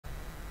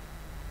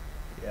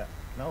Yeah,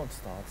 now it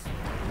starts.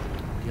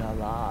 We are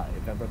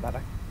live, everybody.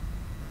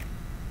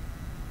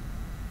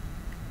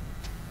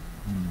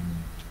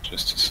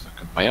 Just a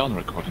second. My own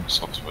recording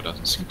software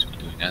doesn't seem to be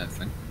doing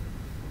anything.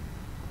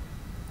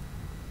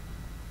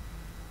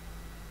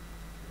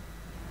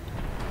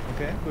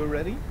 Okay, we're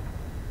ready?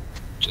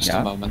 Just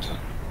a moment.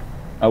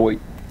 Oh wait.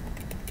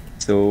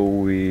 So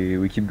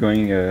we keep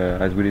going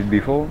as we did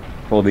before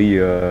for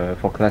the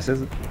for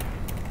classes.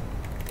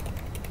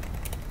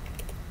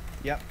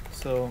 Yeah.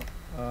 So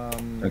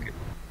Okay.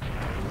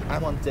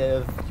 I'm on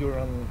Dev, you're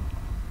on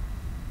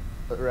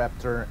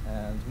Raptor,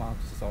 and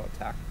Marcus is on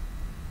Attack.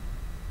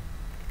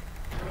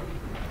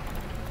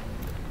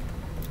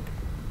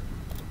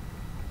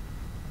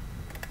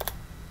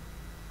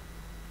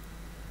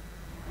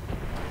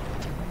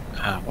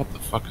 What the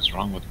fuck is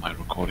wrong with my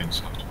recording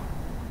software?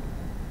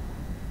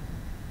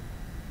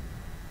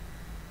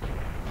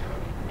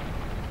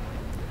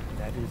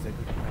 That is a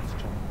good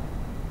question.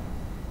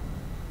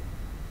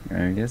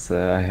 I guess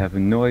I have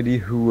no idea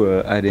who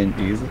Aden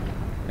is,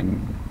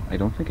 and I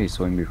don't think I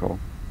saw him before.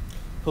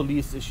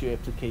 Police issue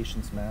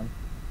applications, man.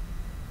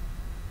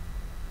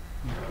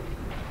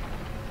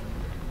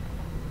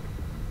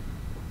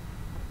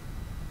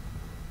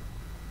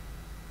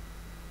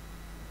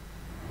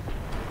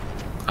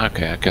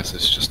 Okay, I guess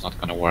it's just not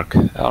gonna work.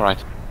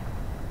 Alright.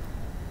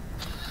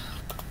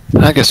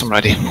 I guess I'm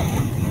ready.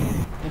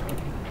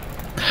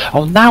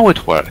 Oh, now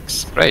it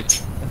works!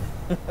 Great.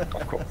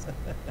 Of course.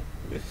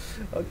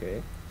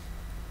 Okay.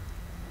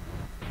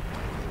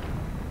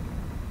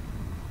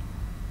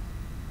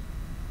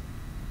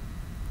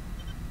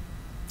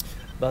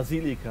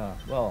 Basilica.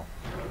 Well,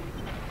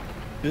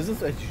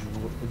 business as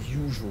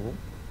usual.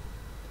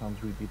 Can't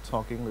really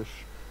talk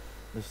English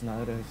this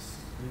night. I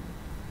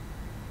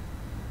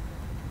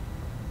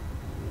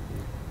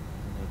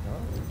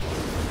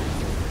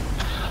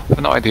I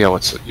have no idea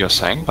what you're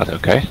saying, but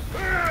okay.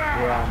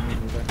 Yeah, me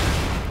neither.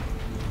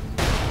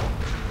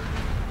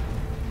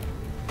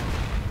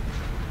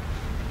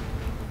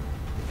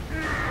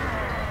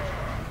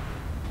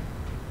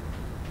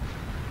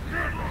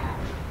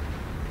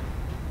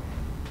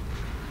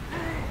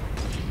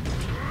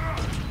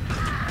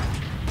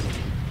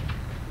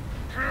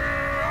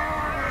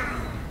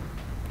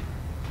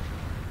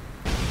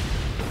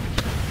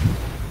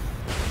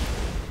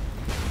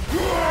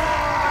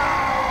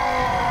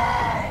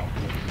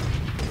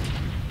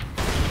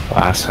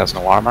 Glass has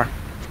no armor.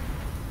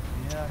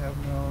 Yeah, I have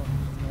no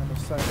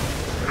sight.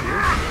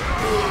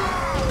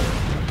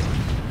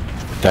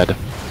 Dead.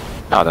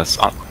 No, that's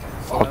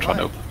ultra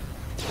noob.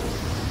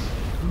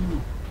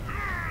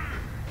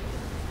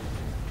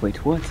 Wait,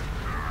 what?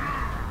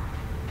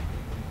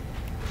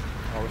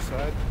 Our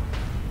side.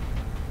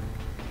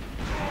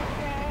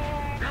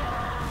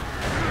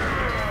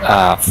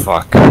 Ah,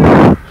 fuck.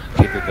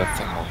 He did that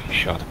thing while he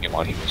shot me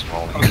while he was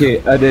rolling. Okay,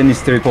 Aden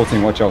is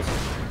teleporting. Watch out.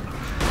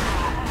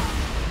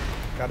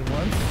 Got it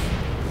once.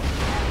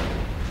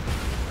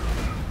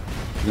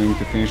 He's going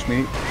to finish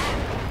me.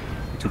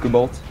 He took a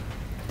bolt.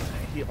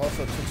 He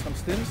also took some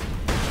stims.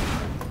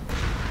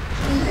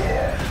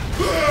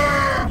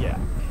 Yeah.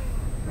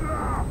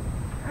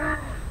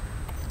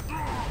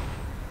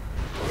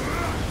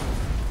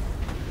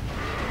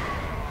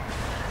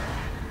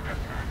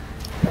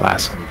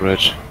 Glass on the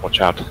bridge. Watch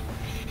out.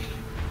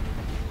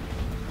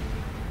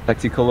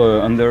 Tactical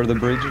under the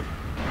bridge.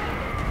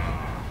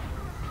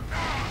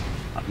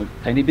 I'm a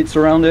tiny bit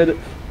surrounded.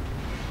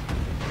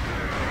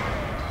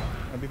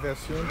 I'll be there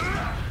soon.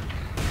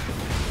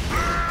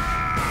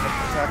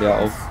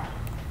 Yeah.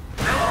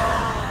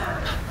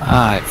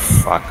 Ah,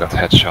 fuck, got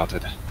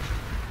headshotted.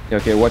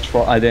 Okay, watch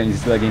for Aden.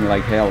 He's lagging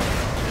like hell.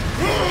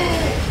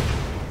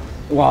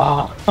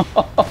 Wow.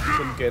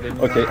 Couldn't get in.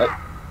 Okay.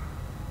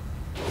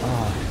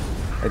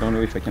 I don't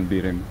know if I can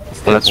beat him.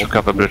 Let's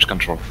recover bridge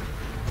control.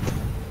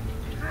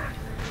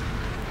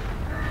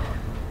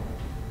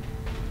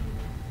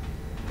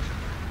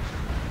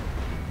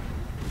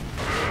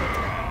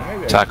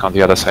 Maybe Attack on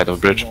the other side of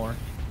the bridge. more.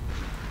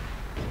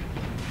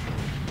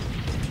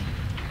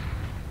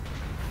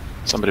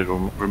 Somebody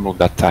remove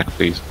that tack,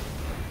 please.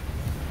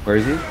 Where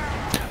is he?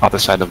 Other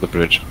side of the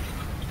bridge.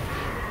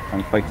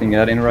 I'm fighting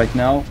Aden right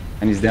now,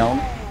 and he's down.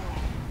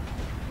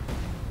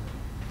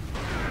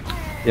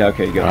 Yeah,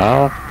 okay, good.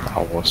 Well,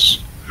 that was...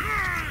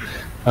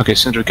 Okay,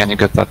 Sindri, can you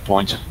get that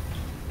point?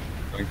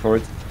 Going for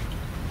it.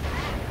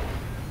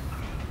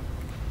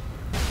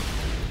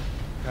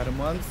 Got him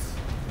once.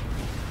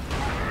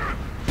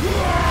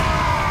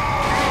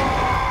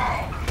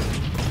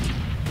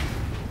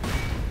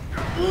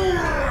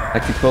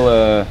 Tactical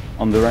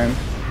on the ramp.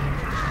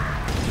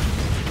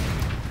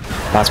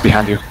 That's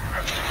behind you.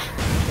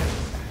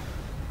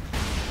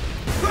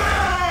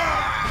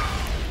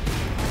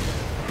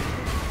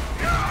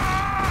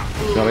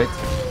 Got it.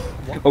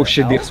 Oh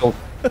shit, the assault.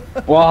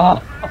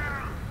 Wow!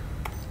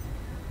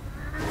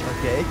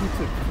 Okay, he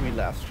took 3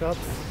 last shots.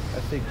 I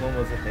think one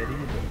was a heady,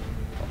 but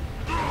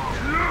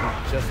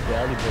he just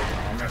barely broke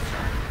armor.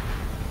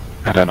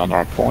 And then on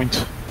our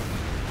point.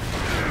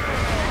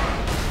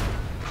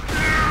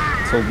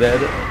 So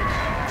dead.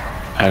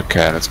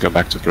 Okay, let's go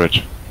back to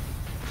bridge.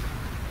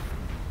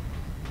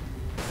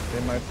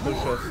 They might push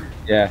us.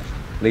 Yeah,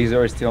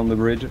 laser is still on the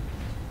bridge. Yeah,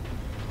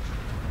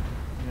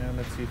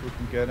 let's see if we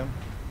can get him.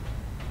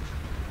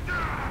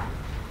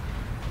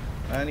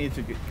 I need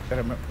to get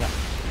him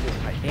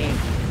with my aim.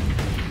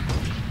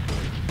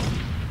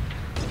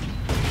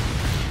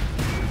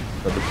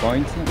 Got the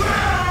point.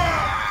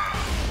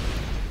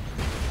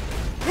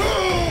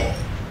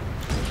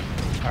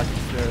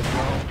 Axis there as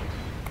well.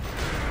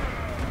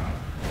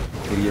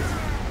 Idiot.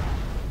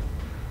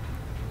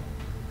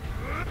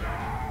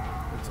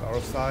 It's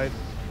our side.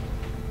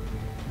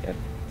 Yeah,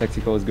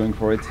 tactical is going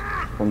for it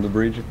from the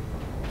bridge.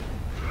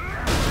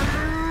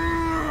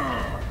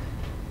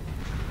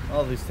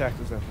 All these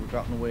tactics have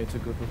gotten way too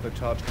good with the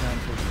charge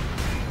cancels.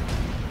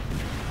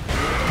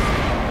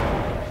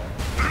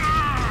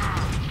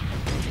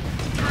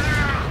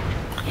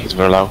 He's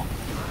very low.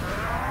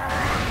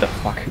 The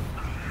fuck?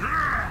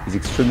 He's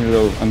extremely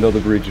low under the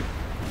bridge.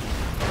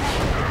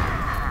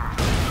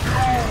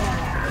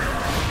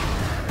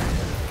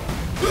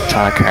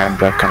 Attack and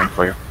they're coming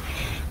for you.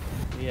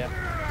 Yeah,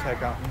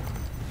 attack out me.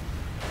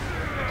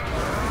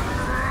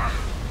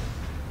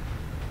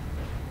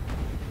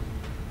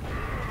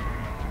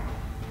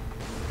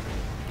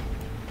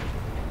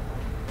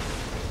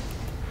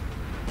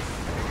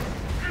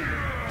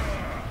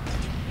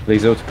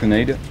 Laser to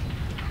grenade.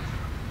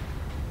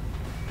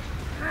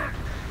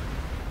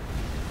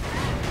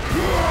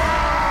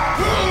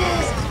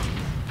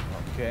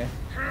 Okay.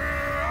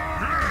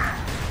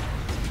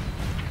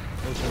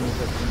 Ocean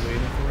has been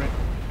waiting for it.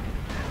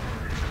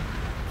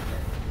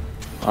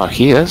 Oh,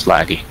 he is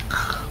laggy.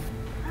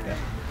 Yeah.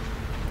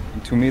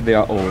 And to me, they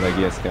are all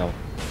laggy as hell.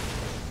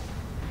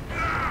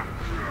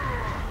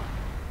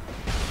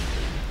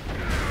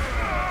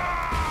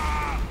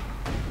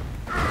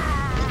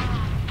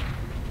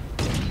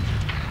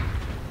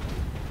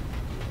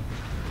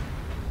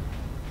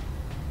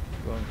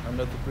 Going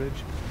under the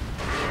bridge.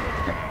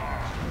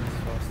 It's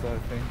faster, I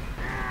think.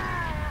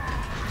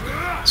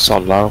 So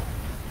low.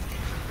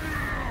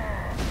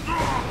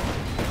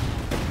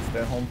 It's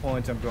their home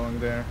point, I'm going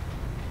there.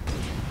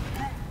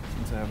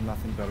 Since I have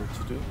nothing better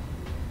to do.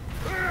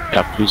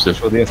 Yeah, please do.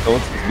 Show the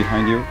assault is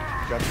behind you.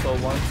 Got soul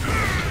once.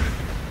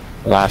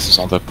 Last is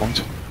on that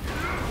point.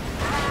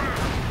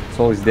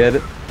 Soul is dead.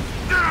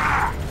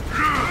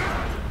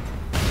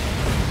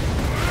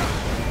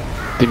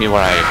 Give me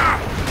where I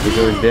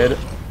Laser is dead.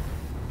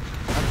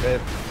 I'm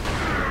dead.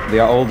 They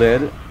are all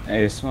dead.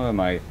 And so am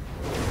I.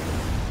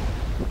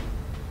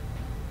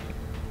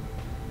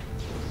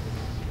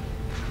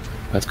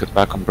 Let's get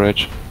back on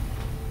bridge.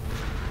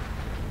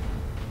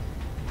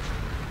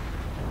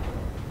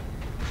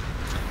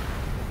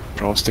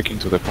 We're all sticking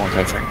to the point,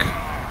 I think.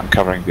 I'm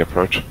covering the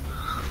approach.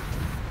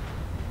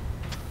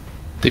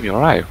 Timmy,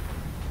 where are you?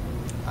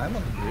 I'm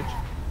on the bridge.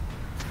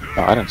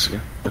 Oh, I don't see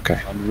you.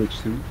 Okay. On the bridge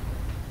too.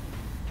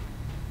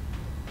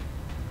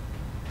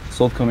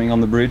 Assault coming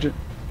on the bridge.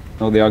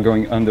 No, they are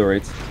going under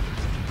it.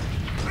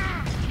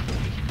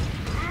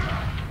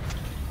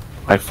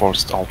 I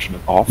forced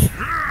alternate off.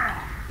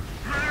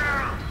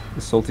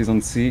 Assault is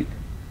on C.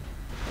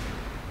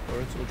 Or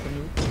it's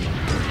open.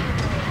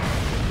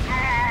 I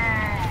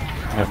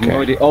have no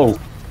Okay. idea. Oh!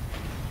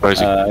 Where is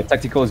he?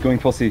 Tactical is going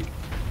for C.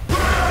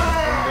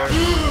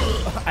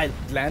 I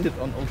landed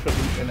on Ultra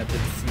Loop and I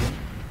didn't see him.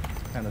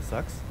 Kinda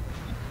sucks.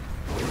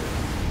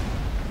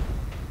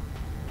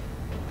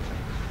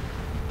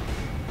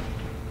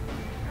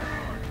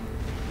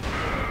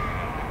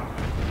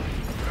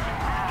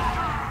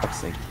 Fuck's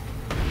sake.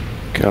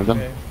 Kill them.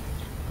 Okay.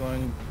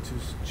 Going to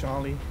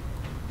Charlie.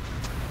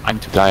 I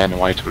need to die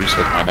anyway to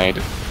reset my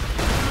nade.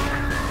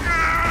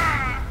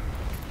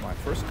 My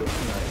first kill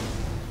tonight.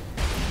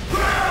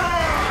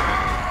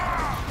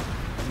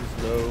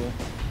 He's low.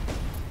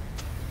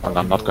 And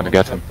I'm not gonna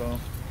get him,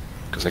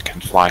 because I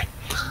can't fly.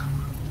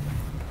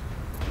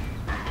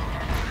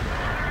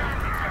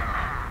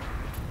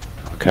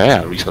 Okay,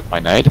 I reset my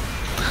nade.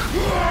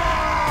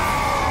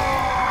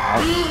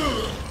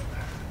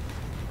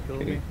 Kill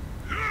me.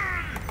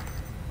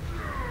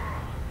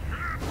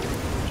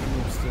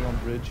 Ultra still on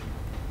bridge.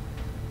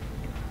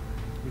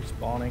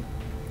 Respawning.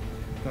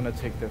 Gonna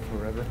take that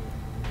forever.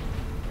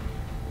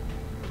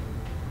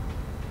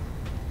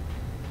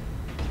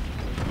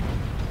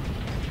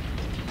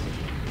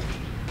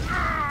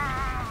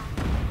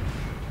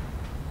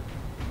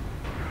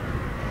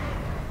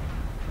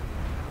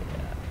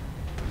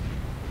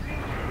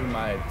 We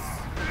might.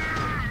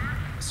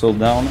 Assault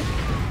down.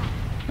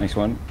 Nice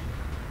one.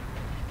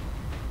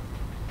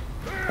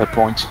 That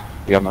point,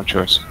 we have no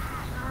choice.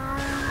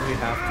 We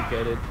have to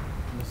get it.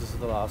 This is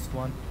the last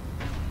one.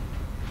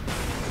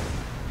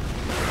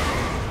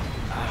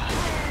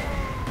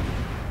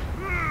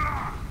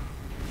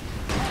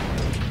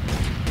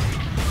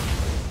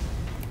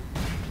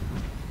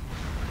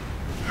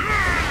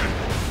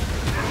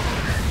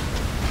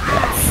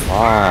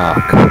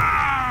 Fuck.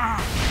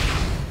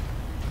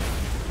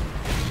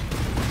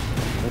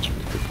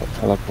 Literally, people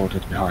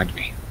teleported behind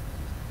me.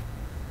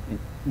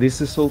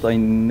 This assault, I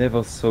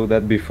never saw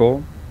that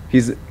before.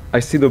 He's I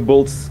see the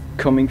bolts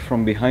coming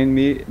from behind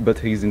me, but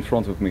he's in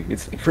front of me.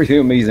 It's pretty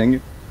amazing.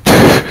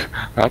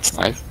 That's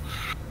nice.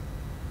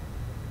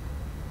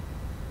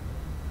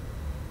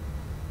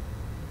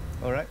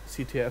 Alright,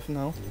 CTF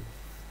now.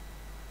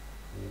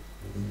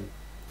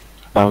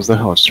 That was the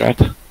host, right?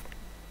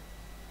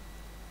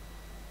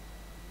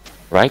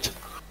 Right?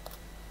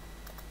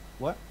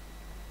 What?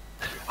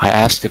 I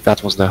asked if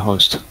that was the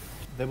host.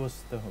 That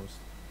was the host.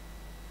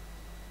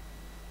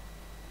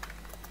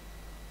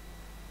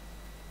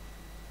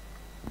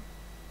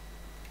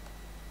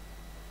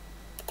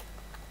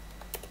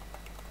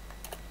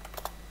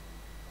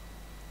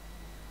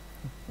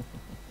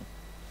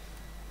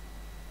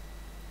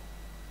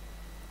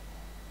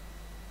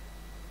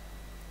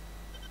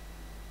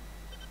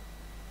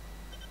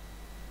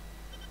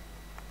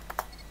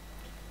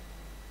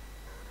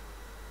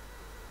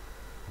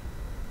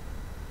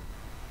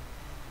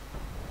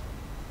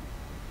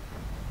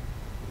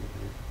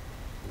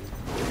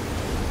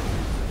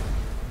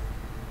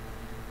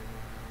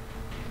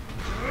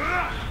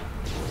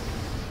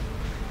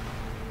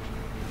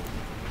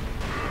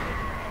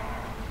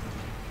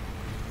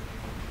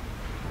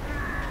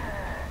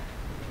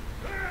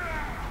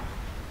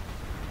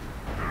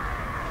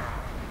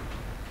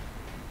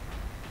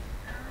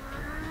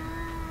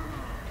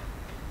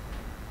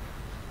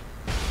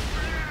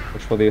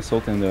 Watch for the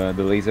assault and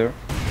the laser.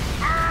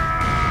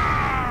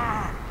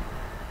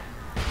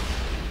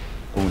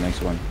 Oh,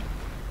 nice one.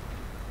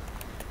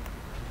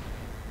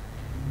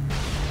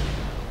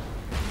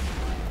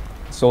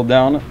 Assault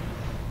down.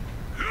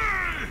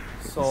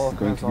 So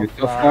Going hands to on be a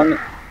tough flag. one. I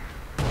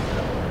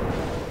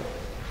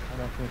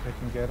don't think I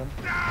can get him.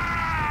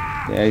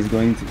 Yeah, he's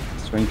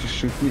trying to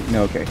shoot me.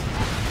 No, okay.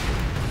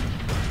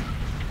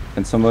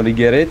 Can somebody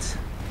get it?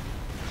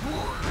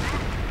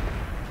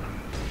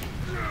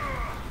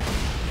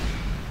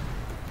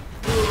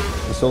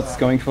 Assault's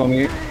coming for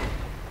me.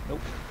 Nope.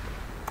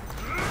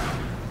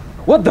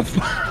 What the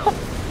fuck?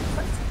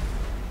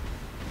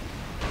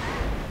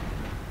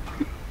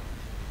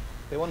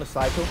 They want to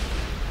cycle.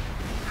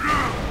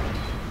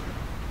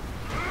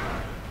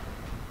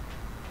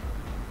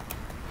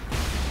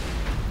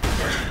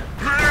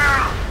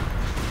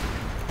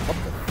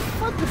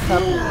 What the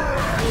fuck is happening?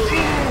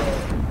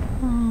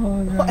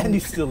 Oh, and he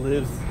still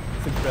lives.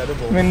 It's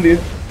incredible. I mean, this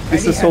And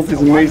he assault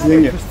has is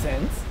amazing.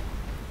 100%.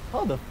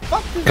 How the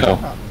fuck did Go. that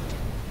happen?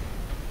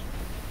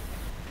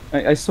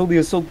 I saw the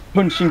assault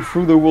punching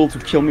through the wall to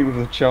kill me with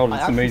a charge. I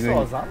It's actually amazing.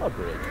 saw his armor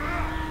break.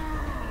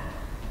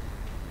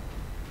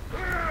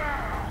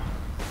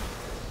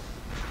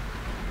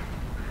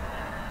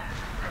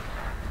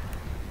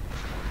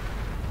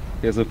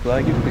 Here's a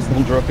flag. Please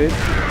don't drop it.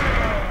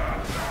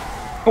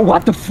 Oh,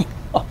 what the fuck?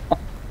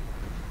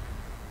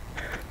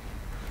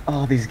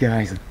 Oh, these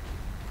guys.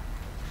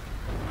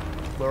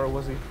 Where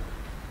was he?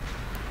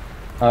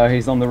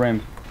 He's on the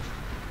ramp.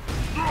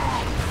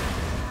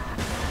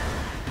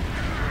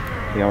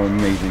 They are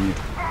amazing.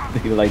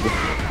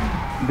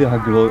 They are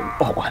glow.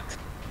 Oh, what?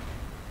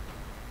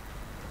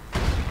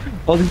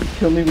 How did he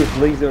kill me with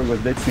laser?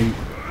 Was that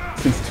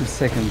since 2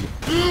 seconds?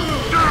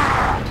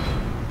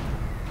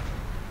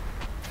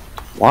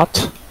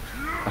 What?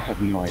 I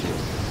have no idea.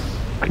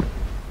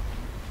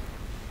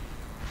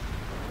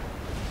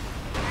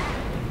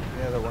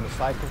 Yeah, they want to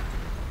cycle.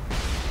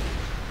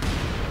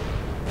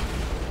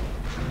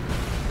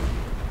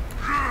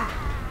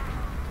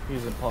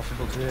 He's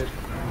impossible to hit.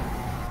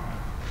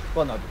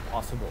 Well, not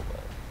impossible,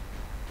 but...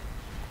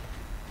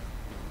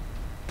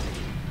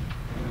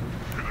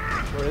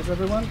 Where is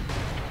everyone?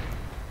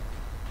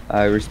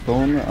 I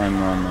respawn. I'm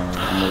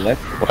on the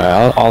left.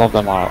 Well, all of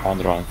them are on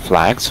their own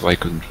flag, so I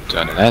couldn't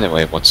turn it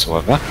anyway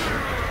whatsoever.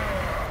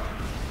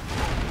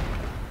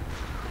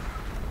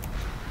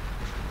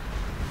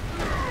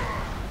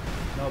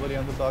 Nobody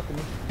on the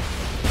balcony.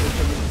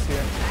 Is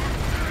here.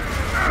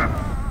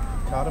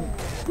 Caught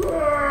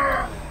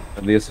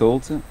him. The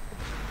assault.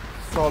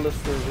 Solace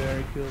still there,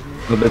 he killed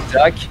me. The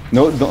attack.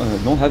 No,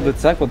 don't have the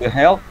attack. What the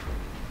hell?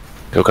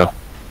 Go.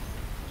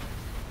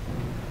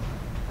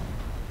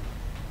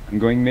 I'm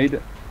going mid.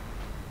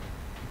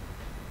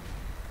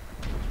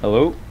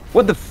 Hello?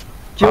 What the f?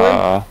 Kill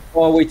him?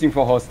 Oh, waiting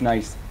for host.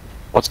 Nice.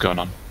 What's going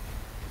on?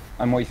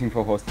 I'm waiting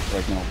for host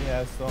right now.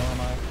 Yeah, so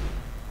am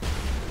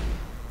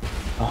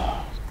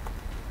I.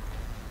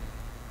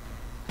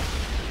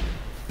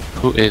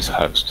 Who is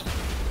host?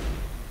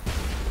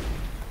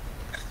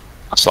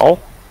 Assault?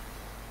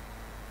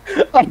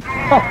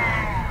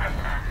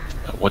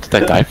 What did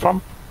I die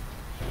from?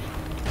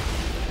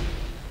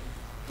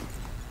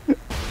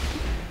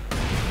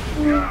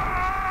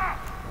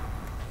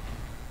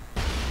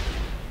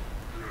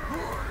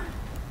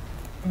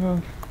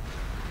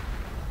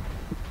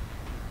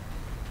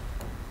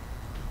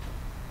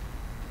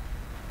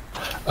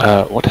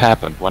 What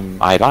happened? When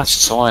I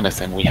last saw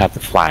anything, we had the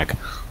flag.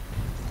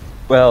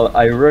 Well,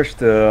 I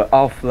rushed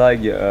our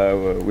flag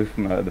with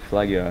the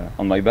flag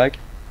on my back,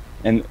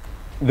 and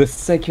the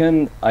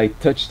second I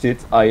touched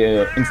it,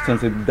 I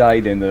instantly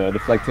died, and the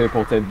flag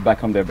teleported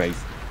back on their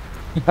base.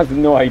 I have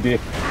no idea.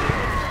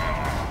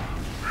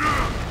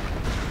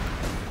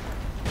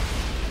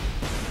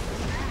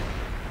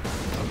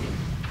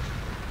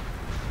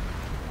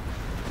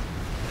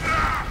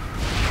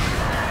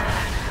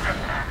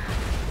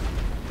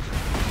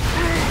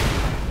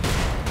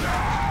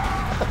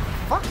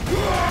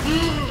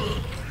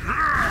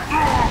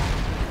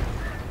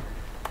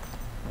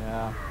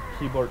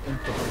 keyboard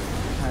input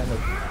kind of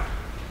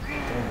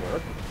don't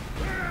work.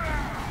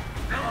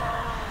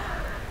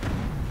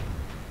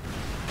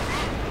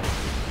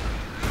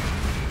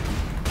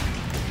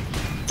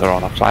 They're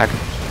on a flag.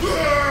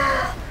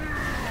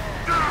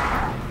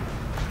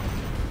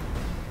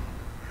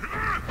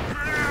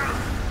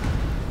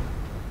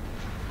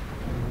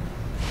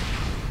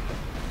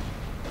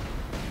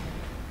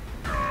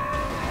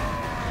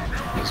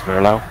 He's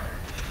very low.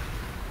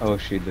 Oh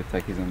shit, the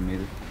attack is on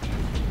mid.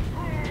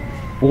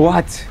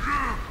 What?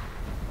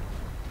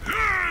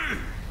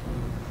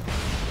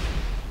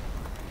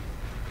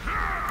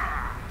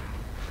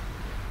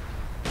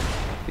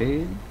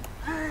 Okay.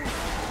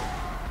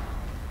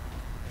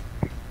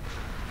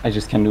 I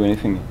just can't do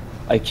anything.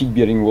 I keep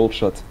getting wall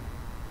shot.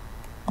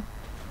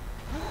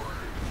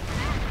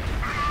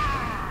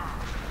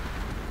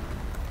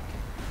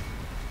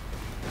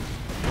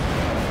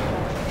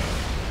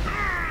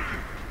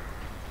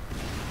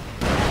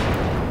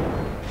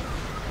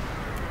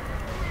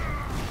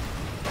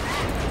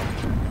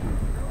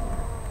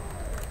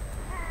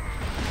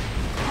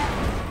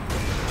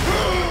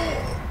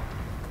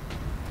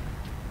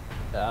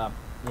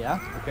 Yeah,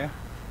 okay.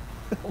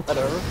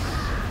 Whatever.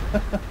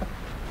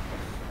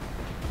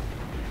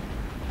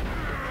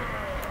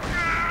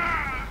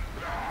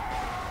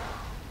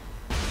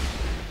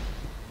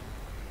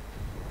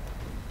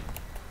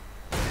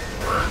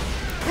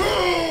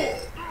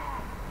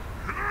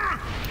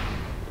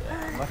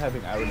 Not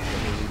having iron is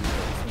really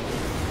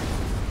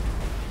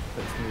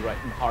puts me right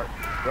in the heart,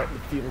 right in the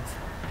field.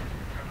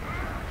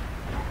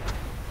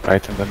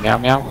 Right in the meow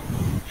meow.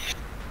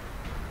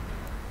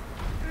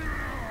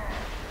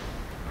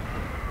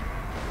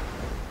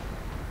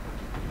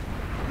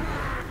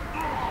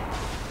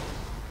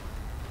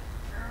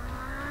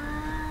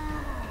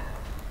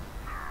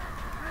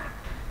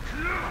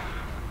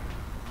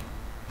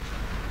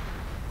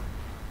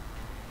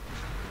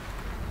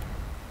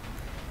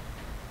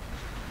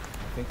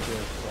 I think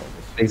there's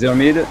Laser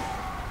mid.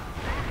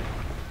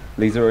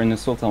 Laser and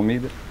assault on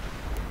mid.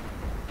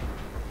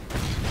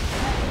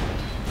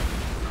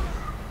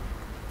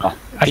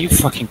 Are you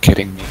fucking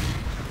kidding me?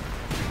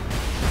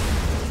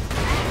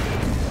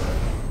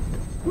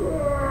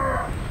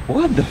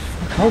 What the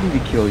fuck? How did he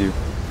kill you?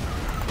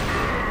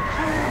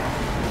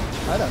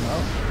 I don't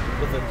know.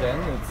 With the den,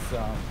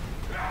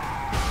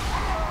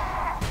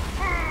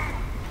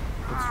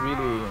 it's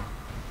really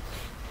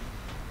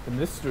a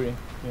mystery,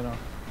 you know.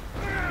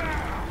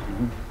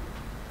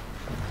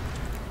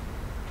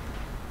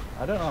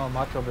 I don't know how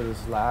much of it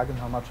is lag and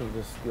how much of it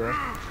is skill.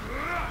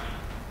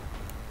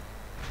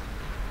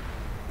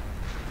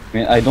 I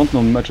mean, I don't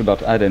know much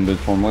about Aden, but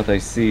from what I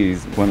see,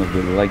 is one of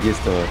the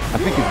laggiest. I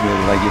think it's the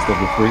laggiest of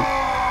the three,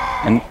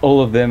 and all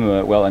of them.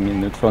 Well, I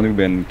mean, Tronub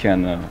and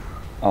Ken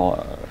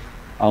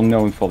are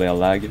known for their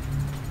lag,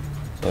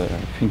 so I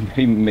think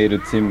they made a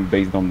team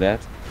based on that.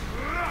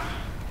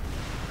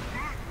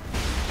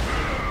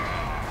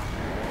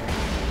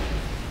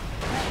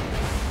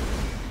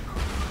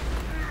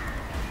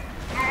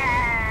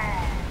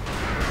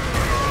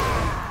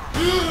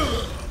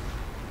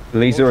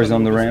 Laser is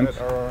on the ramp.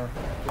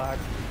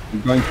 I'm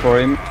going for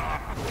him.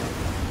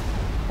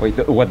 Wait,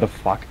 what the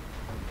fuck?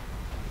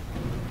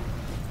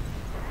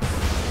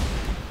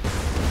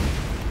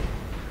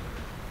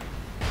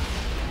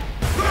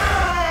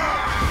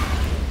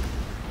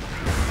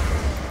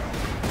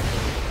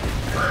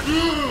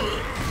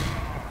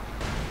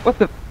 What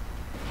the?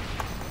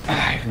 I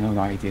have no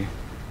idea.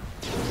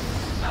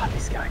 Ah,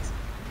 these guys.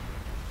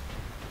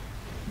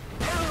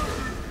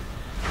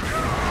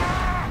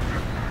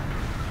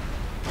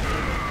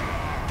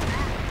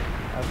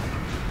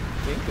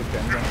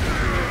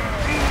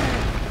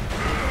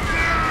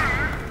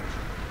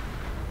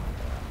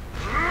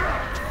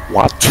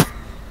 What?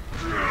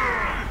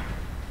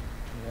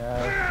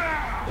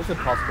 Yeah, is it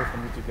possible for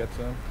me to get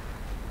to him?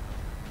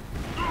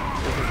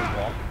 This is a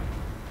walk.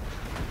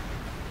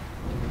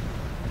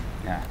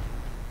 Yeah.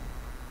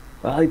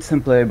 Well, it's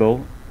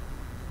unplayable.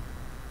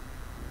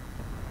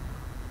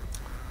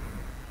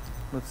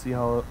 Let's see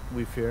how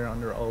we fare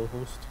under all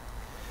host.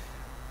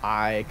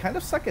 I kind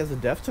of suck as a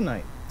dev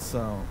tonight,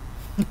 so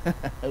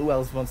who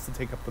else wants to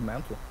take up the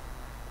mantle?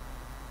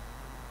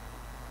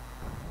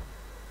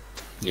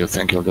 You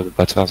think you'll do the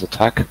better as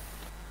attack?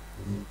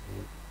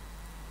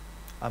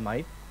 I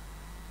might.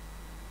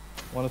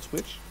 Want to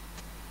switch?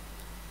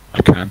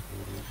 I can.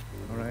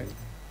 Alright.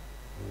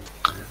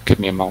 Give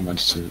me a moment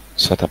to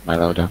set up my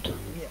loadout.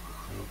 Yeah.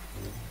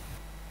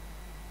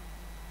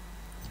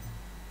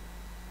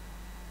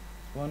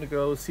 Want to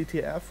go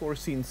CTF or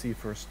CNC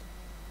first?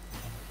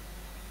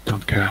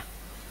 Don't care.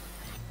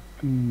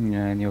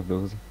 Yeah, any of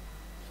those.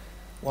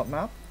 What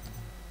map?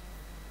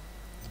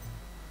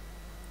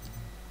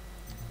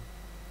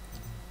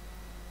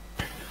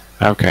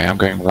 Okay, I'm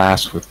going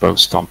last with both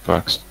stomp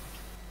perks.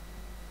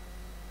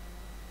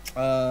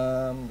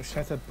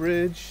 Shattered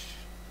Bridge.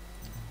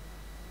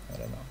 I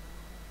don't know.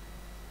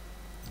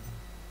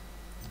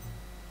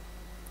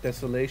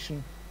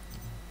 Desolation.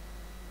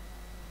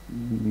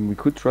 We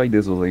could try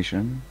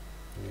Desolation.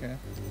 Okay.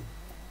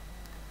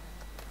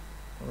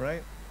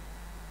 Alright.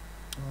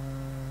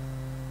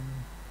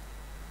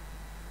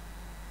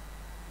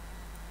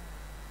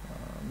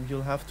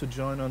 You'll have to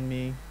join on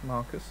me,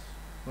 Marcus,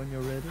 when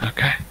you're ready.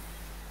 Okay.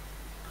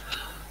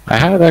 I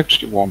had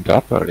actually warmed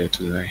up earlier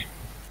today.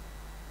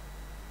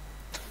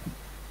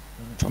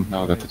 Don't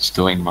know that it's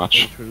doing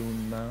much. Go through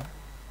now.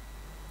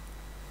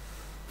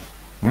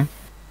 Hmm?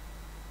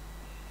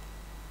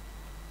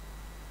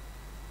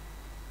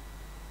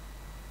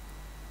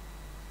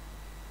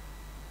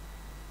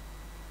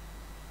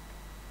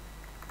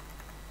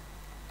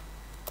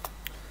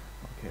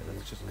 Okay,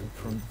 let's just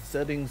confirm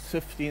settings.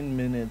 15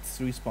 minutes,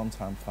 respawn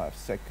time 5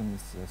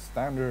 seconds,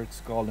 standard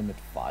score limit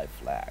 5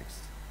 flags.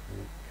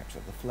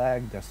 Capture the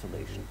flag,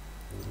 desolation.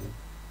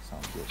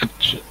 Sounds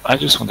good. I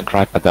just want to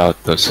gripe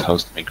about those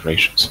host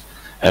migrations.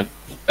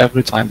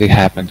 Every time they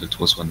happened, it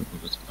was when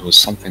there was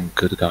something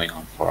good going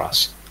on for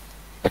us.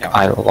 Like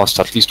I lost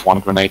at least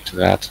one grenade to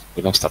that.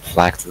 We lost that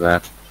flag to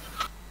that.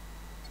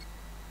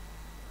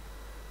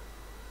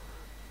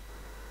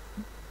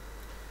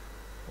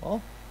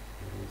 Well,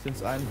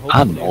 since I'm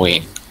hoping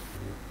Annoying.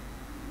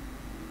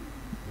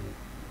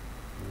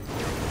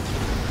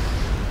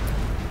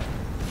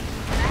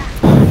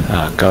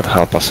 God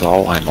help us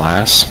all, I'm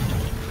last.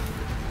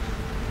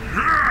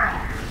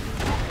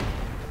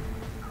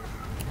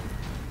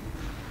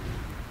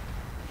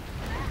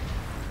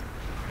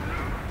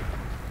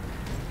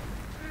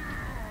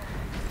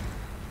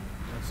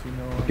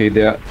 Okay,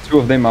 there are 2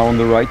 of them are on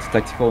the right,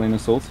 tactical and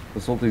assault.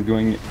 Assault is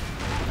going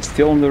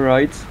still on the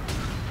right.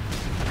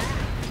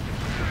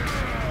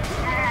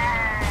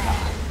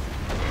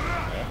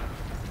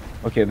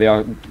 Okay, they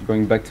are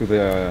going back to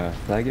the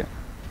flag.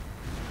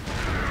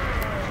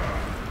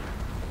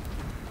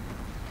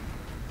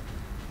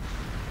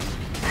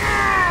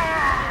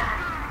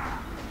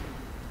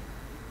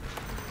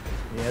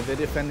 Yeah, they're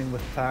defending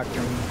with TAC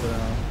and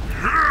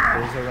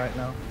laser right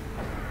now.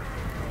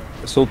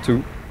 Assault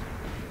 2.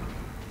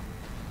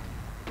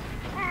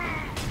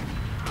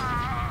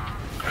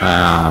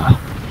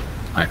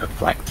 I got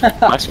flagged.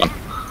 Nice one.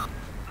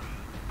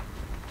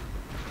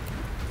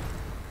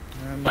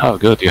 Oh,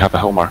 good, you have a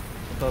Homer.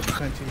 About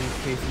 20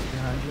 cases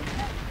behind you.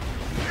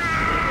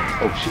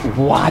 Oh shit,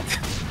 what?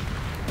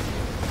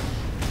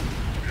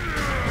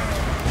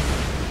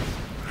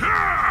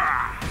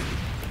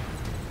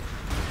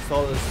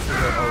 Sol is to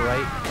the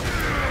alright.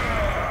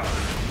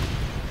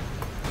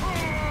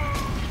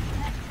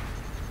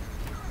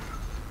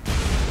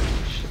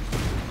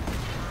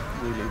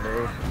 Really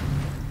low.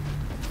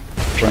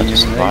 Trying to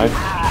survive.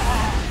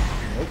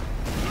 Nope.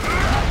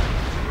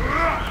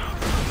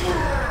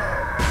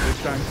 They're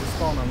trying to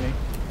spawn on me.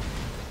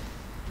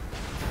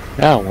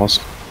 Yeah, it was.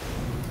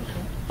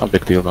 No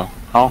big deal though.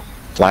 Oh,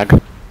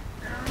 flag.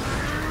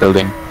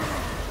 Building.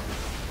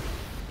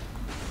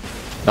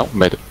 No,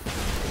 made it.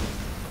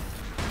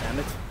 Damn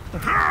it.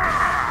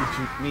 You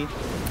shoot me.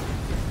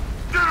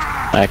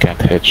 I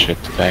can't hit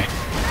shit today.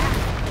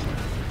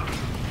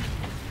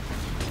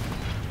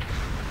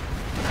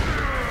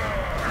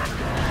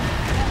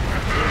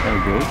 There we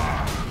go.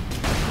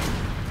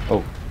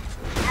 Oh.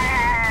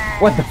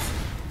 What the f—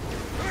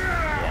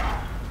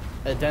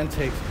 It then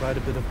takes quite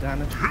a bit of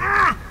damage.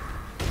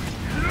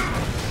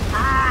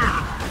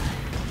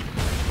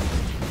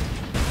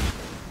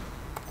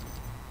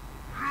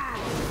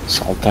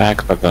 Salt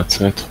tag, but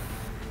that's it.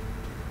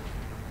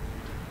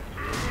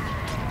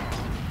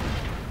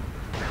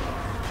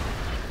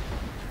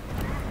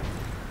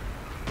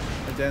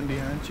 And then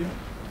behind you.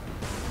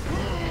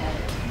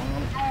 Come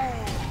on.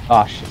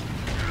 Ah shit.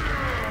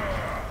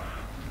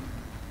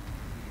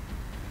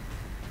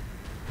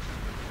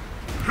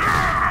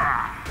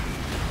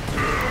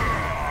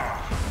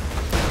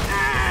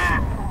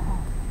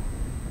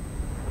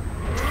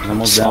 He's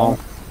almost down.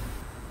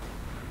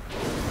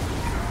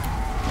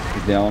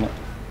 He's down.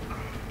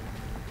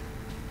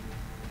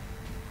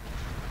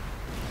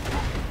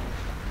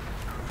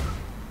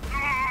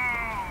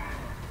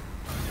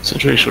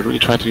 Century, should we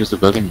try to use the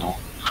building now?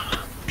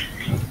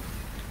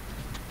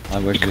 I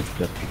was just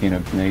picking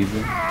up grenades.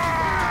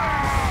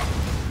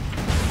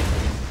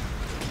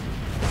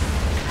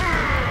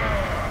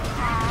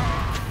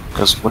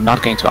 Because we're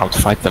not going to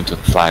outfight them to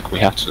the flag, we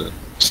have to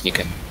sneak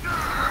in.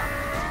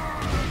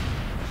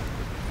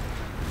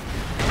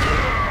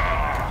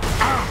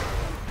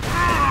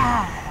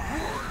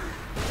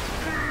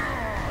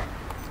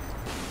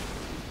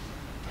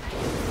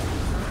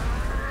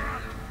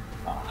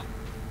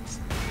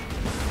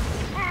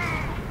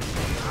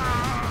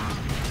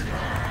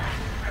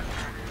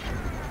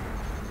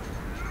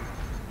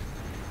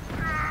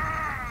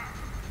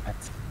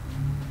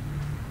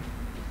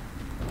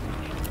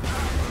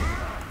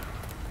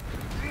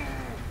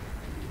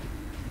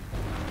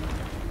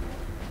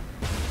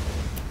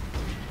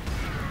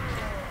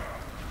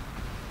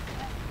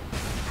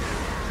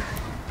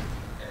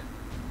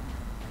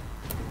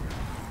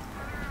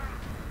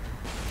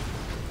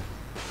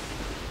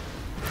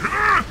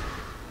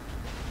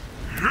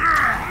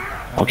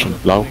 Watch him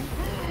blow.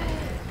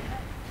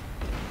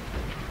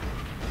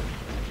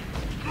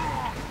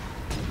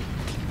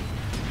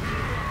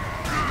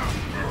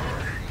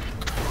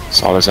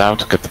 Sol is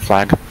out, get the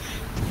flag.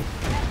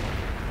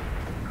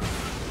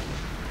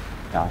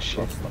 Ah shit.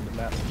 Lost on the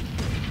map.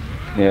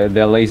 Yeah,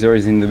 their laser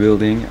is in the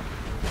building.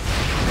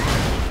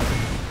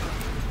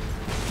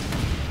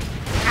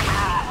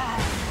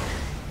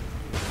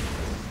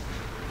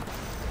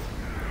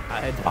 I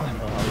don't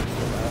know how to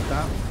survive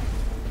that.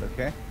 But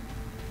okay.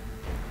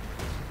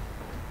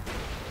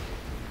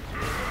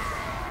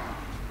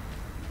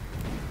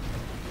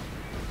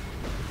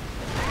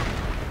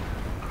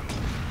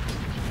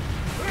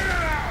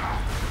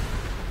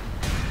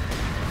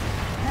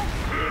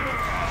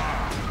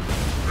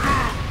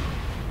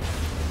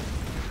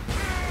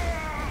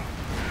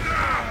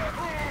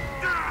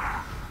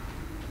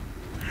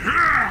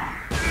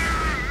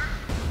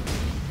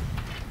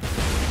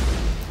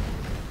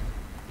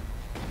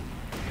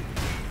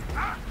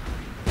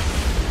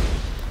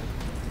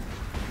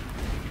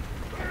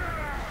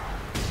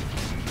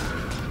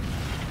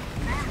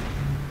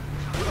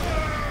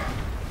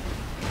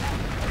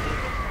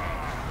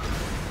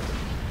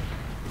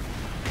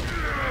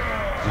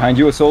 Behind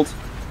you, Assault.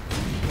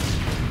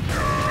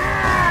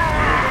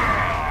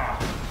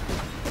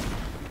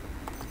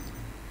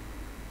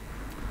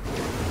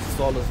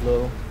 Sol is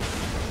low.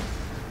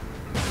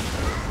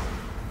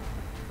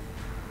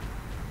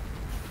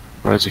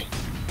 Where is he?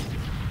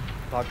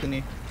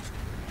 Balcony.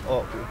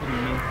 Oh, what do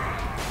you mean?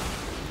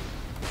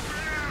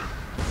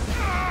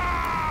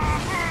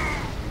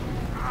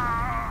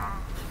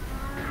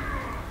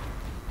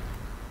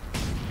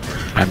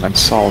 And then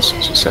Sol,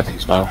 since you said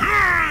he's low.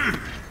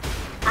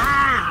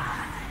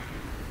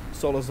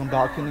 Sol is on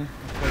balcony.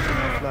 Taking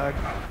my flag.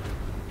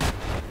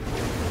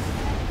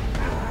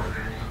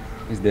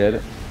 He's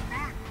dead.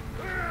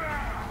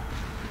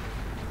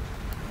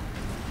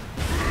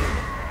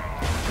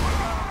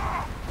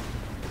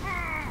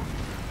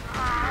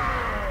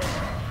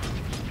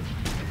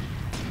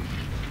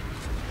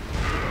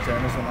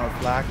 Jen is on our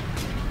flag.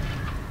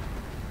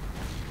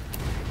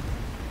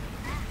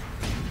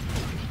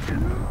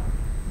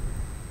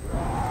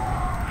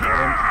 Got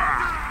him.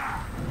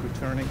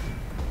 Returning.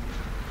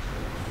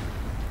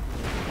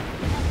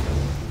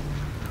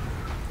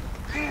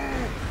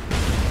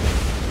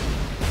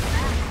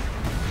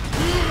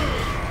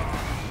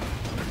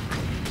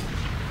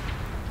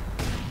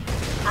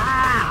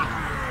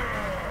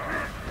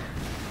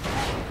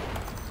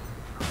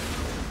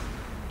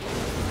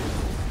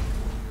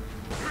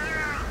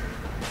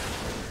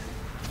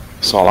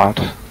 Sol out.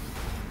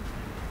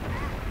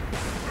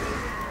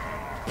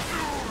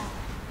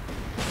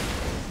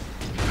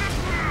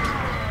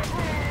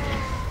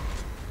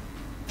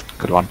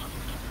 Good one.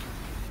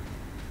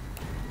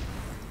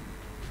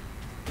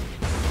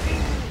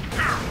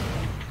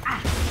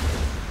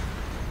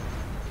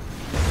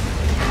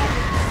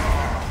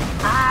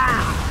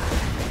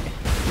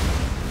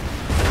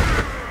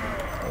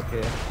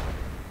 Okay.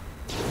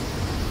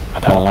 I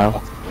don't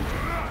know.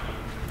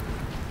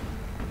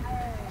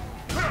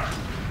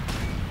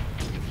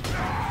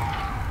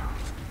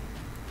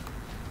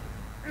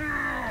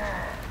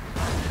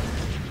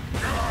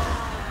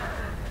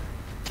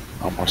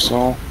 One more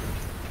Sol.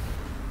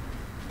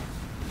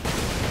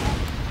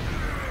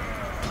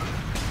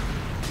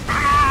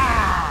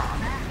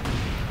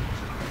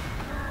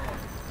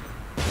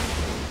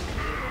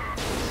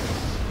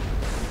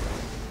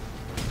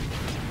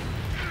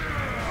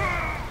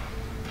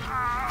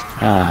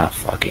 Ah,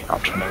 fucking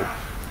ultra.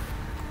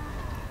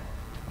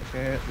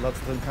 Okay, lots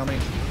of them coming.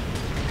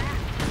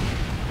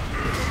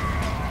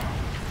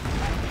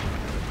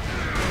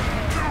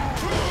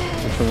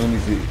 Which one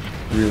is he?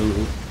 Real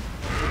low.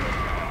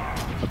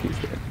 Okay, he's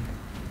dead.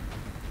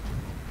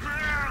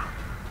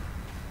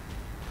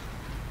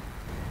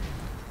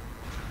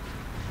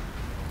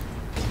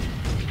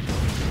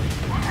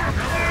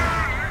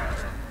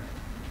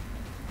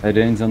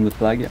 Aiden's on the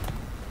flag.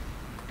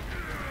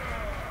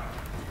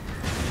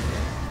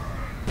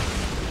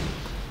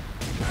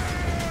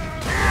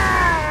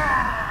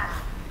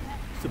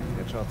 Super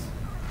headshots.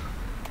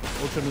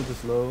 Ultra noob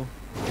is low.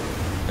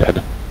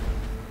 Dead.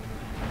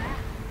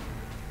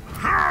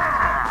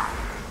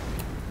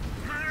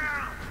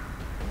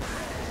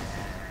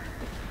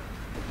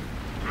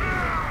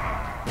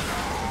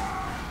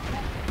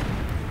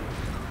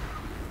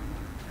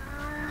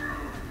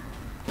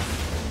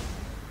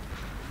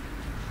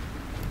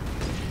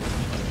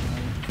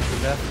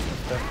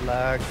 Left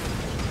flag.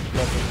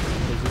 Lots of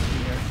position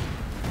here.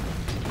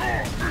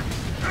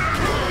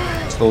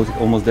 So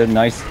almost dead.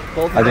 Nice.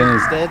 Both of Aiden them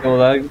is dead. still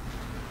alive.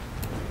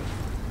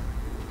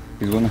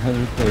 He's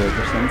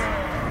 100%.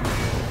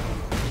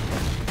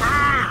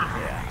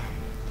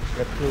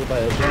 Got killed by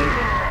a tank.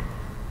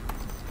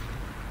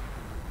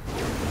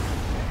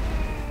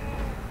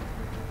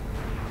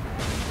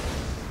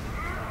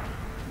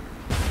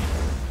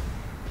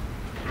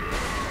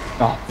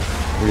 Oh,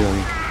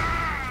 really?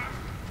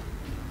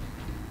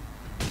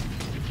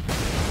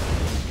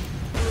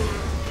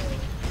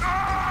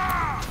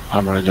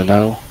 I'm really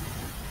low.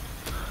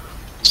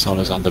 Sol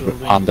is on the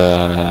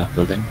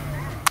building,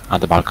 on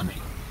the balcony.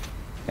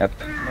 Yep.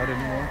 Not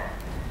anymore.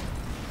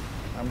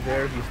 I'm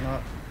there, he's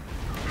not.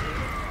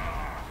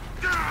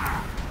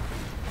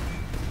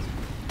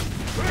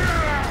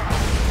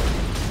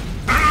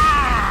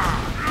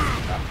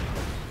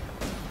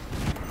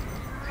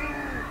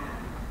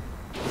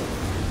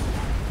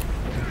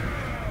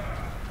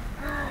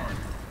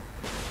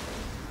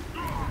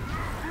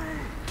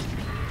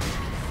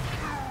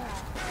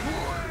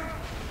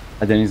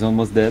 Aden is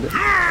almost dead.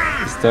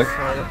 He's stuck.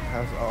 Charlotte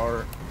has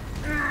our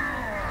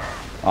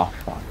Oh,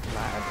 fuck.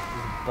 flag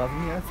above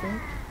me, I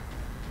think.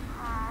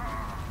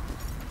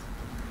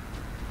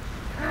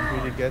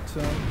 Can't really get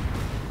to him.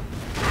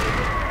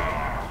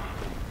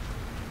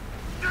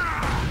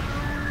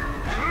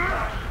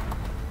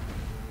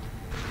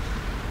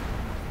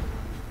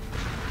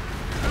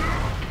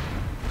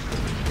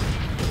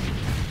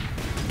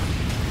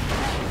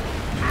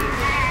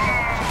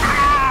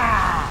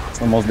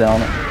 It's almost down.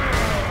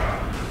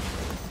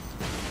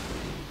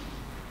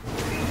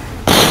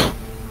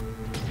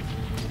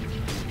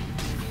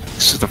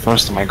 This is the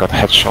first time I got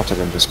headshotted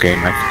in this game.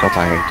 I forgot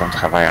I don't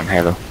have Iron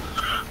Halo.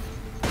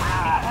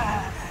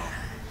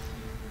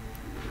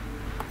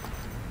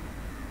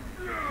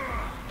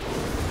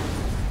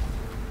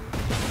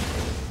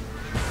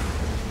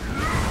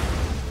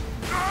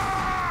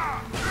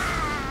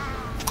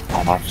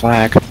 On our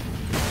flag.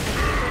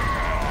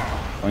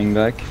 Going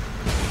back.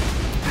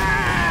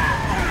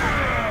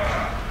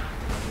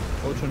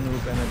 Ultra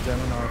Noob and a gem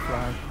on our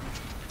flag.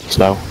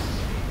 Slow.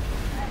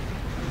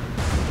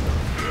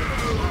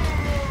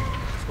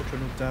 Ultra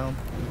Noob down.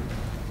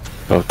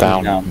 Go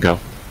down, Down. go.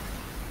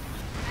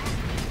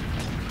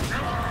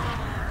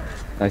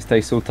 Nice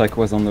Taiso, Tak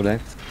was on the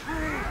left.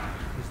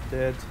 He's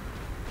dead.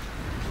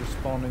 He's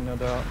respawning no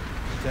doubt.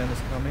 Zen is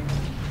coming.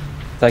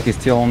 Tak is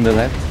still on the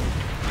left.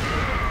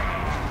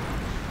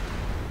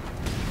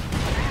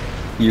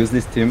 He used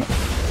this team.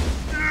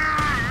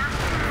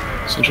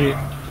 Suji.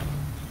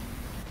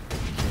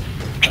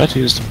 Try to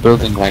use the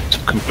building like to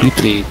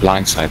completely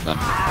blindside them.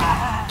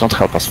 Don't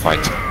help us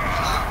fight.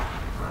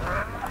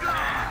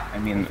 I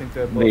mean, think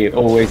they're they both-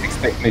 always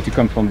expect me to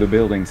come from the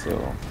building, so...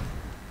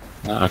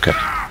 Okay.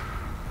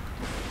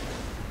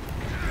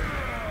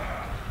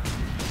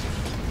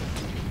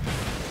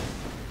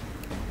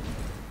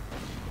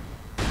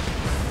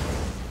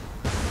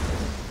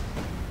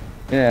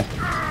 Yeah.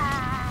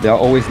 They are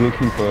always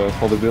looking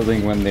for the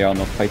building when they are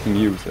not fighting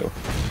you, so...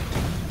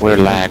 We're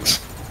lags.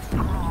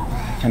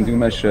 Can't do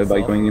much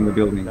by going in the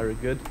building. Very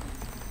good.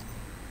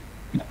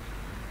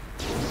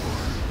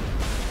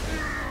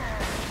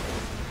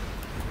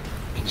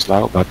 He's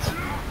low, but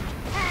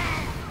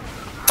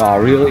Ah,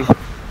 really?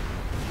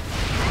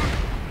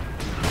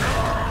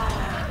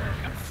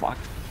 Fuck.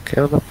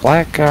 kill the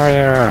flag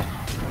carrier.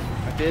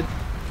 I did.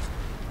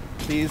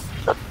 Please,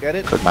 get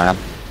it. Good man.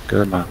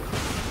 Good man.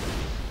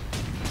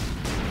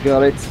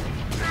 Got it.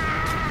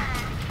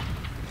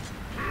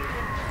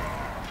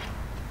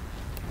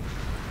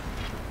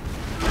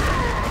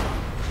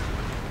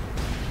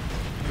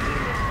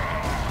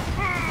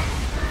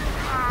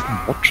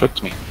 What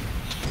tripped me?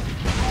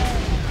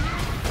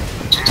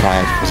 I'm too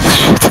tired for this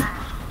shit.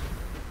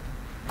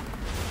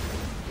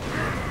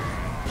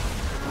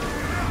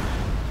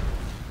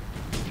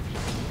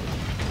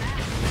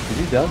 Did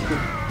he die?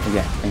 Oh,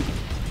 yeah, thank you.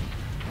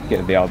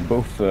 Okay, they are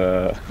both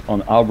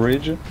on our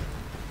bridge.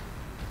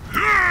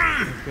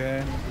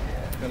 Okay.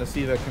 Gonna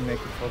see if I can make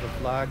it for the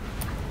flag.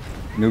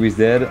 Noob is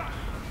dead.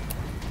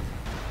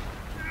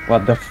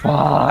 What the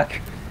fuck?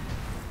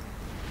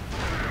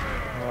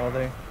 Where are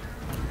they?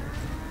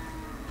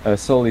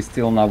 Soul is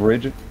still on our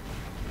bridge. He's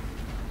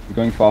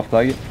going for our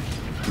flag.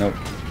 No,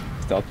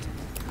 stopped.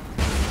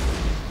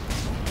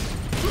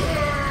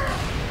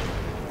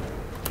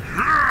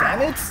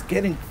 Damn it! It's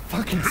getting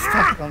fucking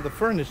stuck on the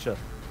furniture.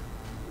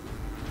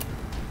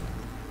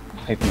 I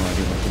have no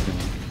idea what to do.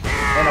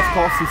 And of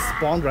course he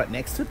spawned right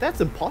next to it.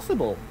 That's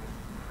impossible.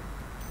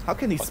 How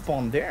can he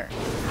spawn there?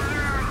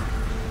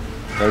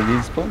 Where did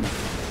he spawn?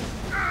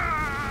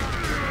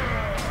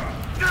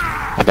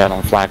 And then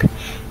on flag.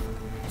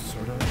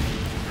 Sort of.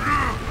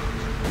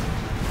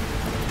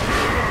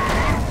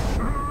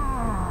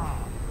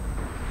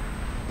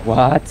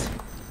 What?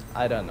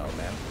 I don't know,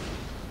 man.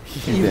 He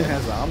He's even dead.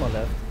 has armor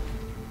left.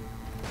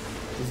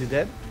 Is he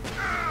dead?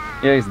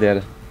 Yeah, he's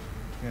dead.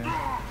 Okay.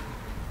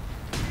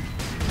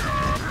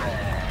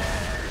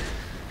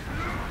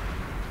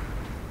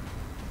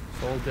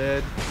 Soul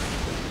dead.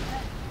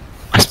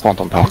 I spawned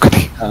on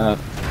balcony.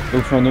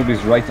 Ultra Noob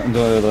is right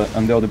under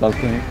the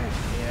balcony.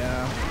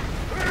 Yeah.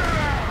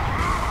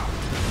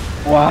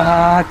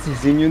 What?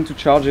 He's immune to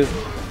charges.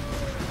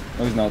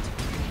 No, he's not.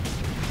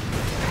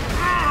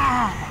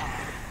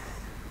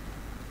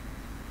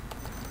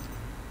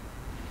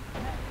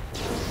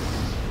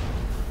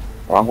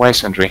 Wrong way,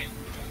 Sindri.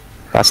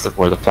 That's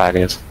where the flag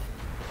is.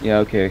 Yeah,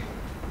 okay.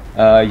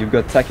 You've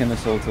got Tak and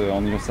Assault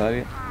on your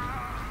side.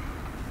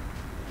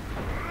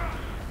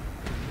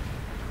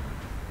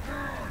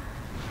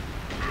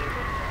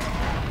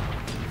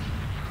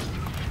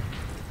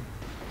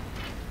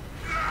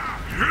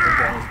 The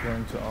guy is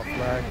going to our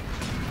flag.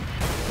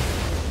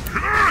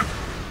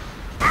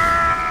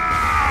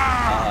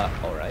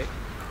 Alright.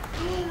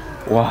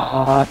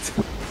 What?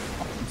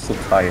 I'm so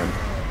tired.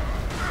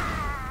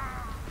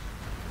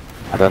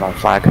 And then on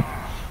flag.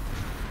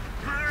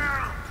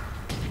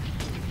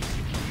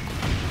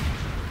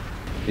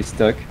 He's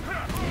stuck.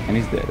 And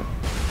he's dead.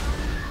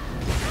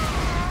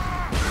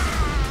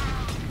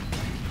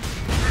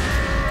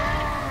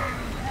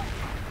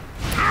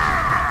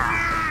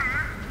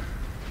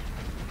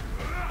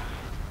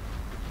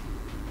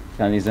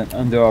 Can is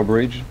under our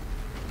bridge.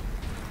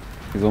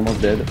 He's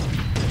almost dead.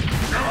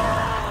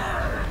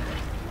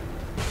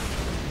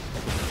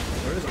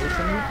 Where is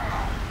Ocean?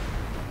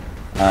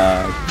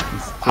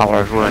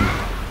 Our ruin.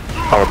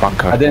 Our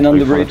bunker. And then on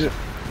the we call bridge. it.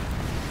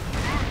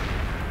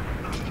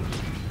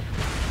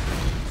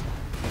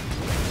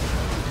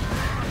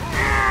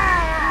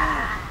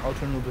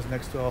 Ultra Noob is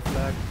next to our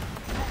flag.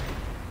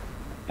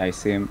 I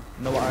see him.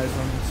 No eyes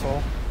on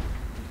Saul.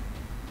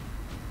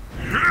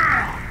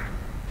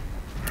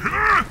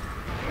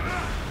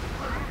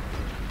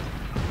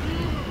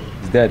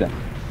 He's dead.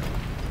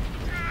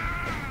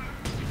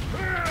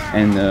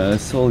 And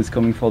Saul is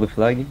coming for the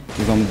flag.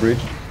 He's on the bridge.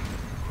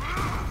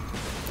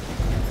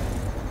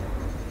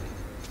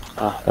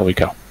 Ah, there we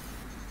go.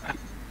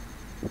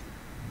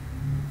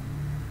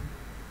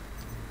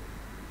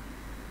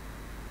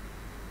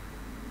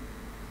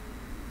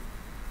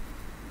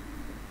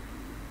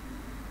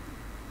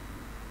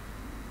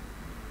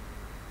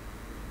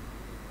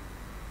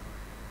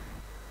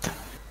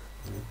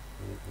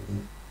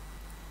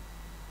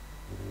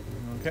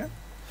 Okay.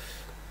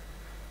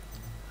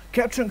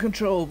 Capture and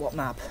control, what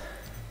map?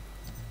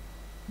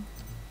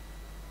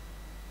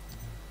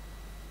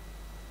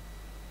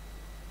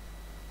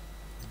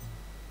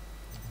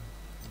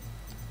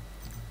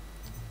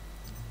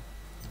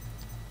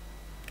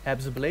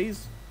 Abs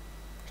ablaze?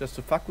 Just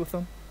to fuck with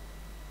them?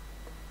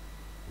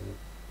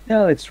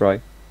 Yeah, let's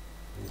try.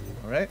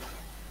 Alright.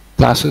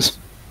 Glasses.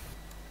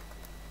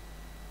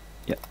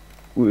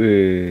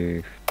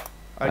 We-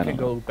 I I can don't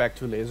go back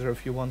to laser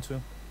if you want to.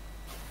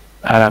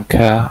 I don't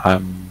care.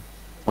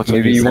 What do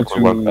Maybe you you think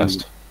want will work to-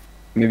 best?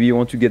 Maybe you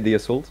want to get the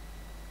assault?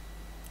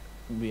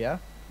 Yeah,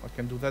 I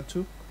can do that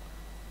too.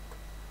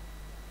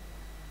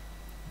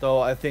 Though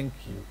I think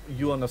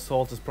you on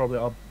assault is probably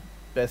our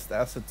best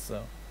asset,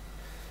 so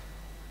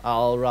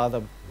I'll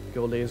rather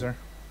go laser.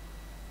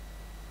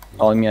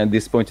 I mean, at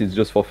this point, it's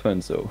just for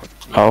fun, so.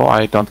 Oh,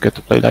 I don't get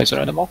to play laser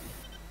anymore.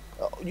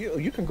 Oh,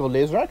 you can go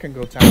laser, I can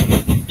go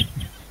tactical.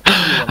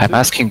 I'm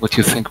asking what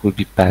you think will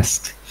be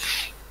best.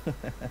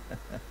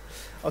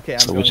 Okay, I'm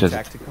So going which is it?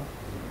 tactical.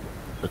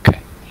 Okay.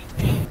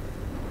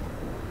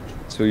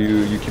 So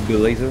you keep the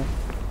laser?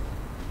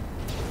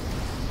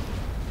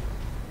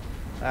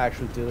 I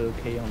actually did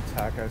okay on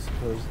tac, I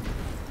suppose.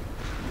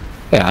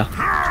 Yeah.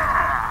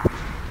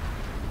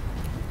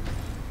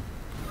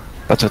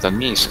 Better than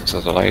me, since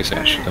as a laser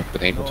I should have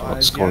been able to No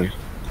eyes outscore yet. you.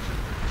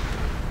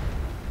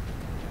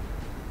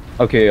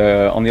 Okay,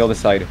 on the other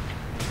side.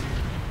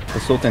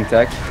 Assault and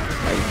tac.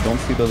 I don't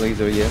see the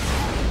laser yet.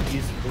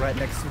 He's right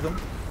next to them.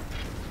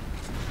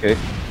 Okay.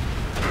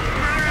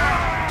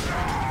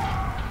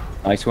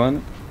 Nice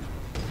one.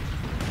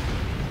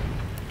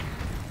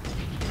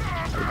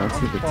 I don't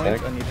see the Point,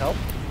 tac. I need help.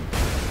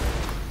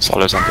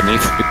 Solar's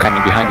underneath, you're kind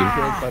of behind you.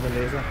 Killed by the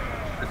laser.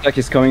 The tac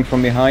is coming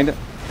from behind.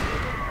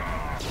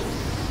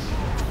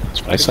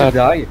 That's what I Did he said.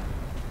 die?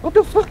 What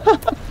the fuck?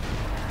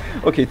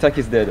 Okay, tac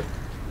is dead.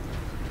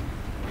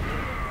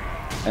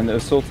 And the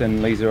assault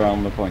and laser are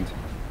on the point.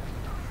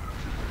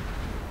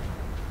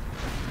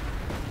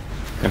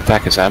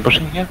 Attack is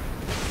ambushing here.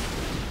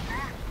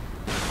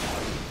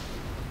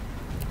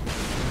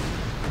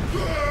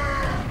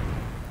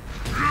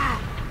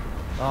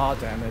 Oh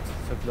damn it,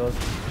 so close.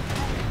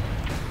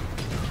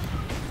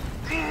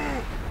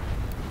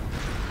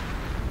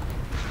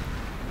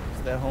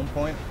 Is there home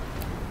point?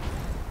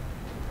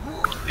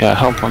 Yeah,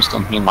 home points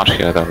don't mean much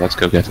here though, let's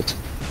go get it.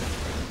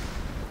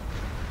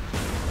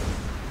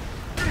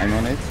 I'm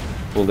on it.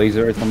 Full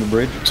laser is on the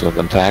bridge. Two of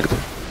them tagged.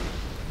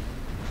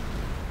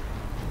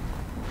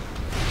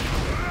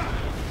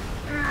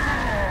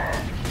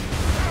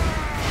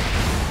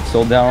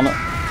 Assault down.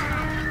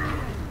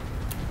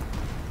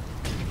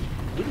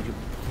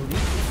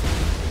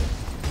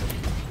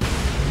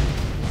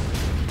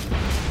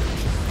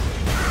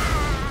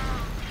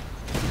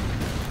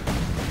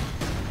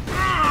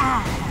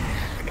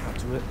 Can't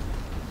do it.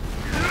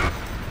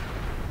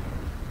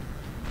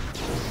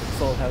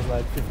 Soul has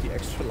like 50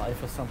 extra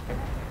life or something.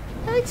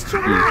 Extra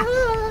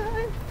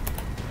life!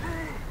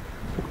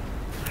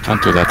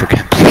 Don't do that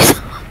again,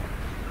 please.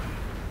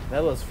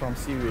 That was from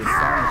Serious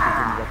Sound if you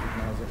didn't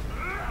recognize it.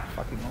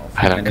 Fucking awesome.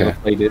 I I don't never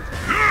care. played it.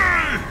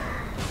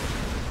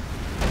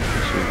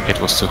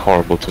 It was too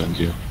horrible to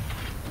endure.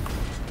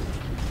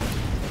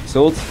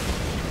 Assault.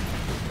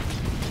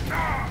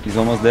 He's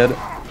almost dead.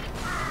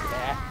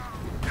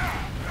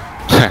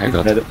 I He's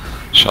got dead.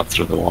 shot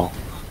through the wall.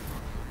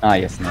 Ah,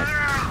 yes, nice.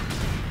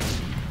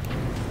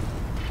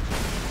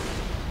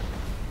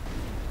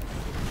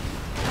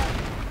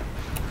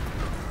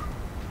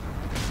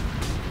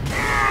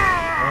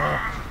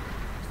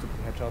 Stupid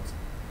headshots.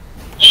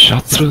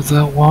 Shot through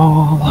the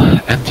wall,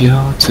 and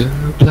you're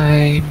to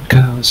blame,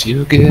 cause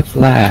you give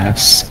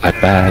laughs a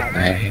bad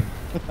name.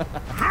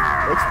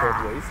 Works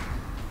both ways.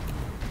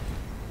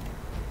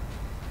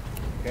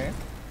 Okay.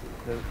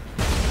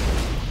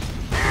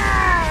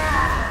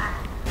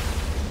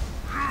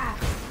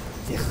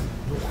 Yes.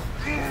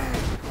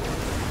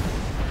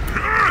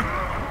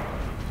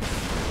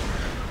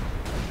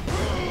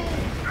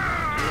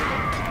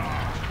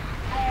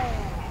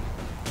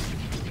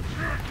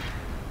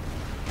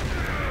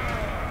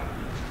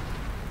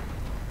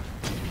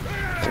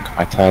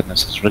 My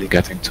tiredness is really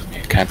getting to me.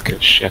 I can't kill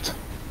shit.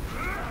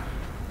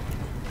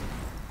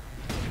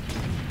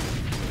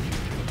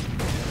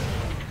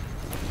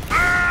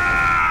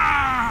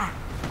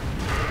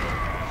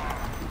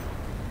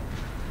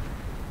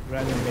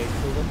 Random bait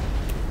to them.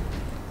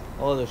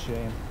 Oh, the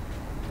shame.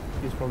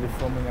 He's probably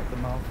foaming at the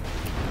mouth.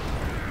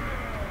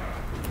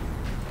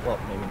 Well,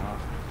 maybe not.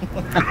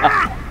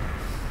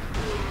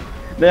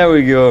 There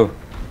we go.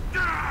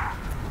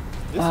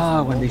 This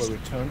Ah, is when when they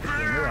return to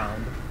swing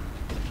around.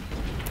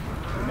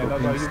 Remember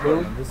Okay, where you still.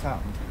 were when this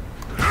happened.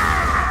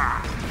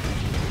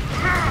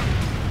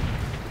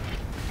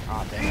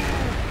 Ah, damn.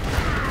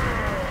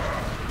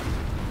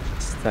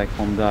 Stack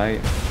won't die.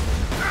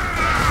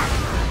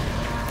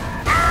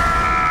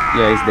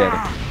 Yeah, he's dead.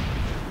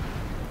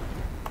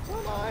 So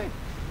am I.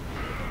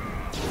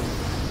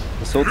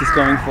 Assault is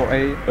coming for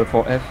A,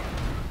 for F.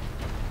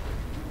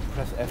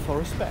 Press F for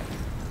respect.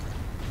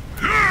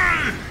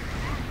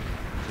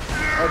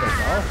 Oh,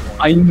 that's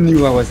awful. I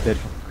knew I was dead,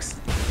 folks.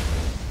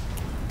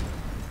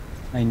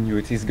 I knew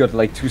it. He's got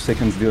like 2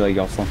 seconds delay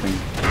or something.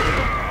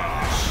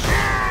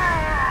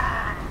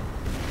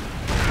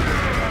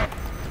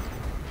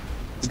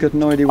 He's got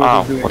no idea what Wow,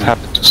 he's doing. what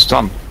happened to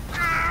stun?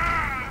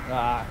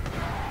 Ah,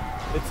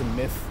 it's a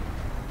myth.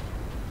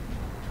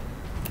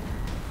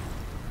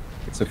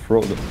 It's a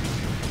fraud.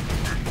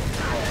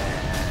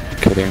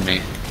 Kidding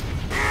me.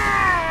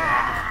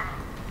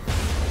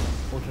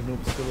 Ultra Noob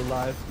is still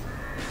alive.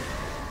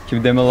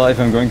 Keep them alive,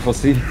 I'm going for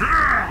C.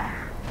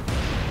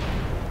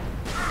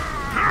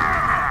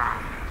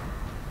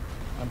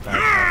 I'm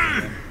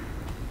bypassing them.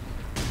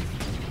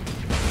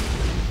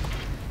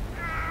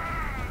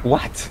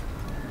 What?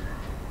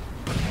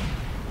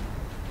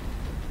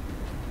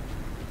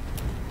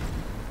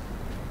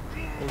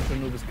 Ultra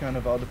Noob is kind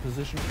of out of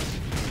position.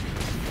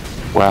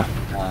 Where?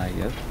 Ah,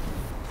 yes.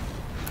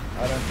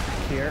 I don't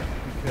care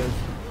because...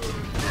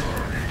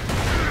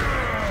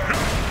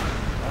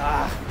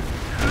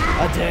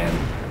 Ah, damn.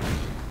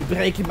 You're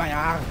breaking my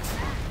heart.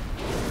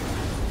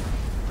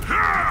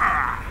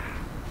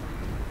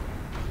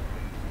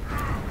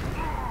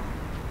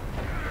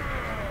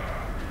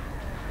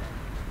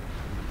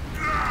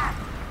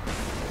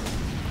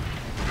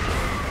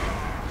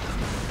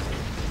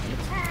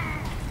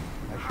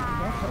 I should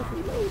not have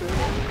reloaded.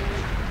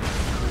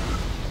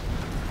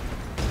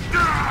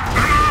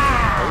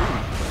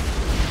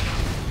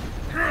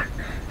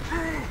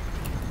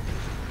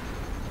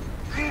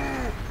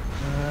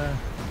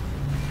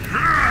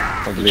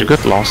 Did you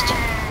get lost?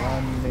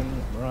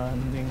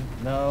 Running,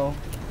 no.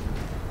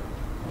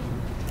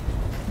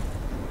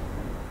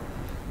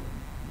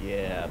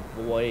 Yeah,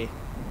 boy.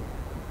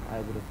 I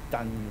would have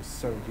done you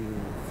surgery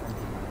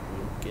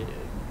real good,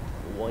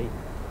 boy.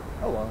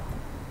 Oh well.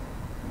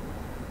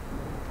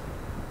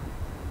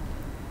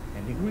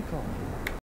 Ending recall.